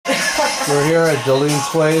we're here at Jolene's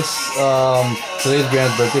place. Today's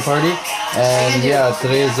Grant's birthday party, and yeah,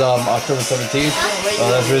 today is October 17th.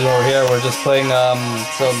 That's the reason we're here. We're just playing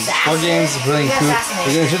some more games. We're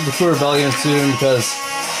gonna shoot the Crew Rebellion soon because,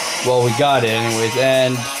 well, we got it anyways,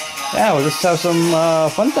 and yeah, we'll just have some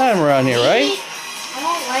fun time around here, right? I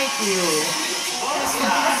don't like you.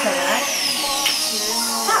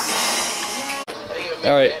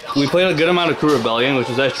 Alright, we played a good amount of Crew Rebellion, which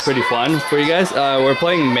was actually pretty fun for you guys. We're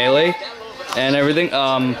playing melee and everything.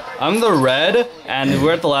 I'm the red, and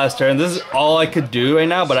we're at the last turn. This is all I could do right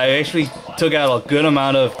now, but I actually took out a good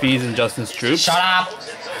amount of Fees and Justin's troops. Shut up!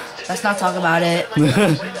 Let's not talk about it.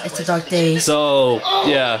 It's the dark days. So,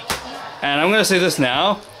 yeah. And I'm gonna say this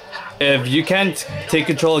now. If you can't take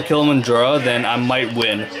control of Kilimanjaro, then I might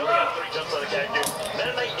win.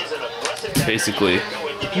 Basically.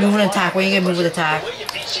 Move and attack. When you get move and attack?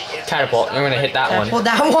 Catapult. I'm gonna hit that Catapult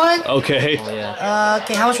that one? Okay. Oh, yeah.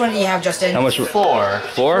 Okay, how much money do you have, Justin? How much? $4.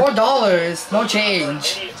 $4? $4. No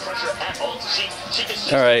change.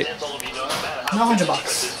 Alright. No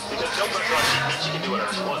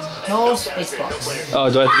 $100. No space box. Oh,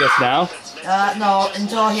 do I have to guess now? No,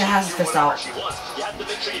 until he has his fist out.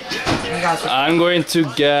 I'm going to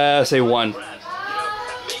guess a 1.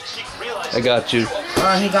 I got you.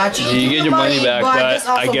 He got you. You get your money back, but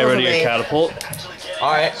I get rid of your catapult.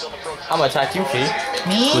 Alright. I'm gonna attack you, Fee.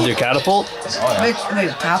 Me? With your catapult? Oh, yeah. Wait,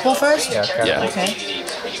 catapult first? Yeah, catapult. Yeah. Okay.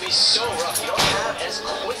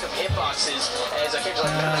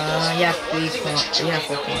 Yeah,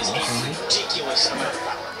 4 points.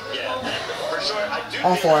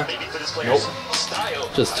 All 4. Nope.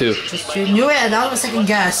 Just 2. Just 2. Knew it, that was a second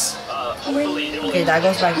guess. Okay, that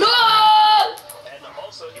goes back.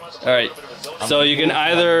 Alright. So you can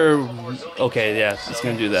either... Okay, yeah, it's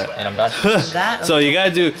gonna do that. And I'm done. That? So you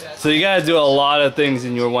gotta do a lot of things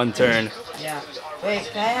in your one turn. Yeah. Wait,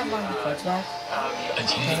 can I have one cards back?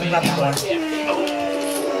 Okay, we got that one.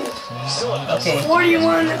 Okay.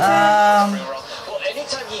 41.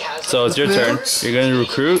 So it's your turn. You're gonna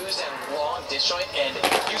recruit.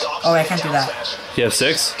 Oh, I can't do that. You have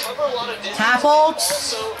 6. Catapult.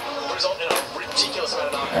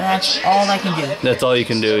 And that's all I can do. That's all you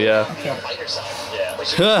can do, yeah. Okay.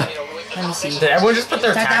 Let me see. Did everyone just put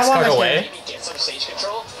their tax card away?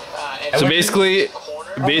 So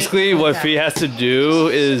basically what Fee has to do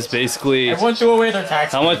is basically... Everyone threw away their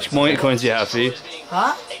tax How much coins do you have, Fee?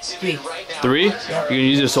 Huh? 3. 3? You're gonna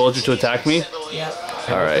use your soldier to attack me? Yeah.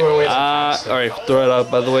 Alright. Alright, throw it out,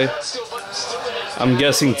 by the way. I'm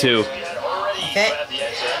guessing 2. Okay.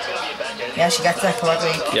 Yeah, she got that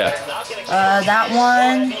correctly. Yeah. That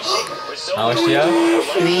one. How much do you have?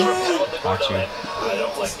 3. Watch you.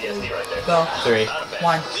 Go. 3.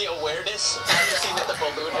 1.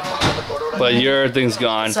 But your thing's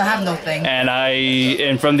gone. So I have no thing.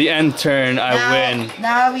 And from the end turn, I win.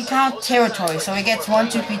 Now we count territory. So we get 1,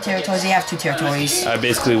 2, 3 territories. You have 2 territories. I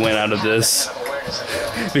basically win out of this.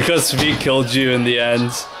 Because Fee killed you in the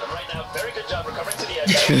end.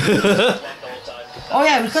 Oh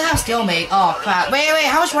yeah, we could have stalemate. Oh crap! Wait,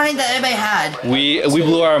 how much money did everybody had? We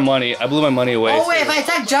blew our money. I blew my money away. Oh wait, if I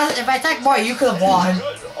attack Boy, you could have won.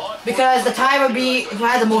 Because the tie would be who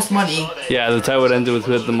had the most money. Yeah, the tie would end with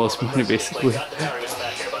who had the most money, basically.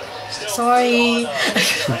 Sorry.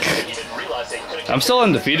 I'm still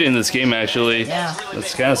undefeated in this game, actually. Yeah.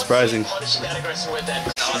 That's kind of surprising.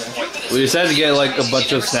 We decided to get like a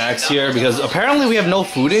bunch of snacks here because apparently we have no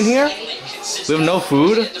food in here. We have no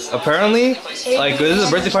food, apparently. Like, this is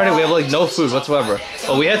a birthday party, we have like no food whatsoever.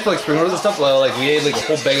 But we had like spring rolls and stuff, like we ate like a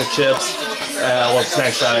whole bag of chips, well,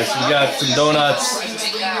 snack size. We got some donuts,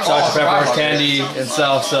 Dr. Pepper, candy, and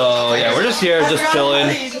stuff. So yeah, we're just here, just chilling,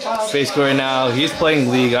 basically right now. He's playing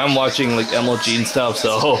League, I'm watching like MLG and stuff,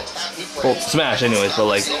 so, well, Smash anyways, but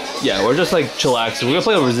like, yeah, we're just like chillaxing. We're gonna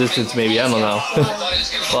play Resistance maybe, I don't know.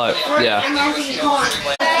 But, yeah.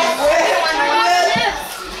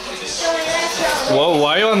 Whoa,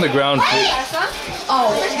 why are you on the ground?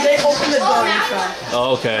 Oh, they opened the door.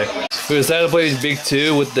 Oh, okay. We decided to play Big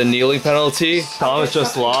 2 with the kneeling penalty. Thomas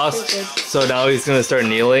just lost, so now he's gonna start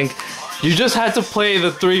kneeling. You just had to play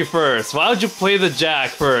the 3 first. Why would you play the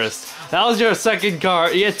Jack first? That was your second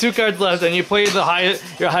card. You had 2 cards left, and you played your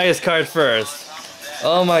highest card first.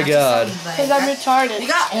 Oh my god. Because I'm retarded. You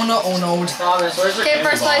got Ono. Okay,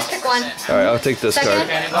 first place, pick one. Alright, I'll take this card.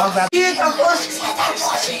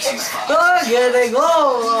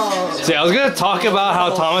 See, I was gonna talk about how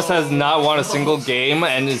Thomas has not won a single game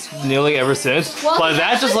and is kneeling ever since. Well, but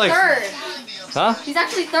that's just like... third. Huh? He's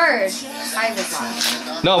actually third. I was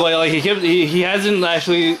last. No, but like he hasn't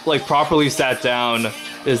actually like properly sat down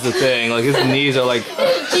is the thing. Like his knees are like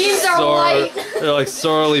Jeans are white. They're like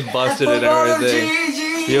sorely busted and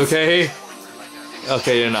everything. You okay?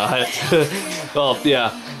 Okay, you're not. Well,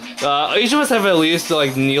 yeah. Each of us have at least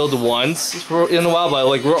like kneeled once in a while, but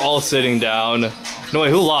like we're all sitting down. No,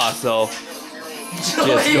 wait, who lost though? Let's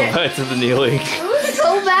go back to the kneeling. It was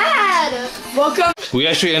so bad. Welcome. We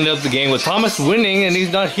actually ended up the game with Thomas winning, and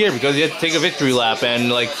he's not here because he had to take a victory lap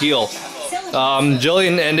and like heal.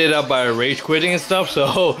 Jillian ended up by rage quitting and stuff,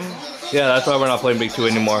 so yeah, that's why we're not playing Big 2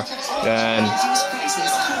 anymore. And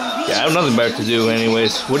yeah, I have nothing better to do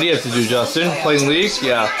anyways. What do you have to do, Justin? Playing League?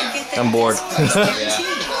 Yeah, I'm bored.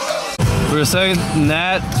 For a second,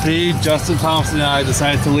 Nat, P, Justin Thompson, and I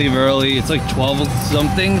decided to leave early. It's like 12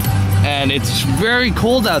 something, and it's very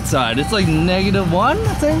cold outside. It's like -1,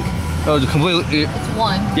 I think. Oh, completely. It's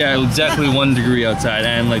 1. Yeah, exactly 1 degree outside,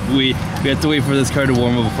 and like we have to wait for this car to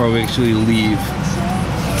warm up before we actually leave.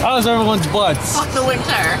 How's everyone's butts? Fuck the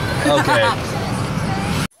winter. Okay.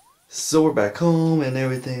 So we're back home and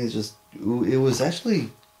everything is just, it was actually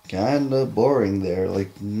kind of boring there.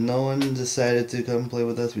 Like, no one decided to come play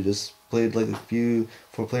with us. We just played like a few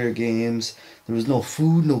 4-player games. There was no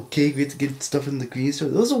food, no cake. We had to get stuff in the green store.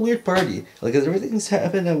 It was a weird party. Like, everything's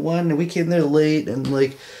happened at 1 and we came there late and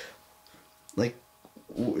like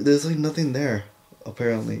there's like nothing there,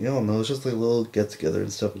 apparently. I don't know, it's just like a little get together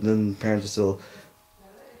and stuff. And then parents are still,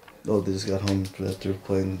 oh, they just got home after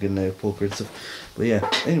playing good night poker and stuff. But yeah,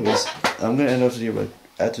 anyways, I'm gonna end off the video, but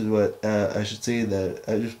after what, I should say that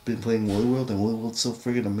I've just been playing Woolly World, and Woolly World's so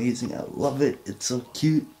friggin' amazing. I love it. It's so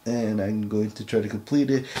cute, and I'm going to try to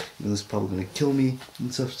complete it. And it's probably gonna kill me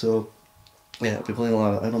and stuff. So yeah, I've been playing a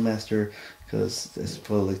lot of Idolmaster because that's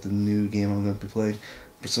probably like the new game I'm gonna be playing.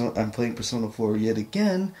 I'm playing Persona 4 yet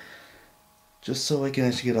again, just so I can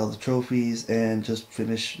actually get all the trophies and just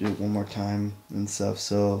finish it one more time and stuff.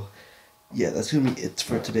 So yeah, that's gonna be it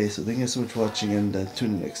for today. So thank you so much for watching, and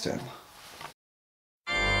tune in next time.